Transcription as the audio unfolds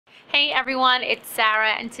Hey everyone, it's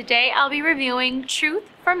Sarah, and today I'll be reviewing Truth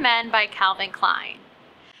for Men by Calvin Klein.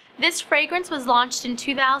 This fragrance was launched in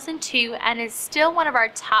 2002 and is still one of our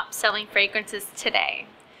top-selling fragrances today.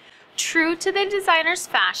 True to the designer's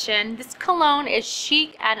fashion, this cologne is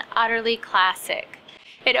chic and utterly classic.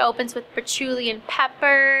 It opens with patchouli and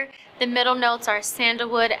pepper, the middle notes are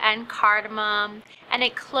sandalwood and cardamom, and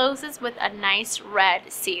it closes with a nice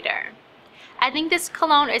red cedar. I think this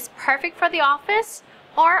cologne is perfect for the office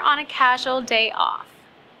or on a casual day off.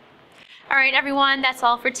 Alright everyone, that's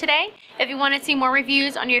all for today. If you want to see more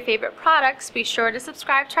reviews on your favorite products, be sure to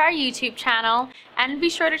subscribe to our YouTube channel and be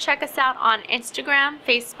sure to check us out on Instagram,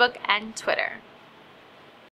 Facebook, and Twitter.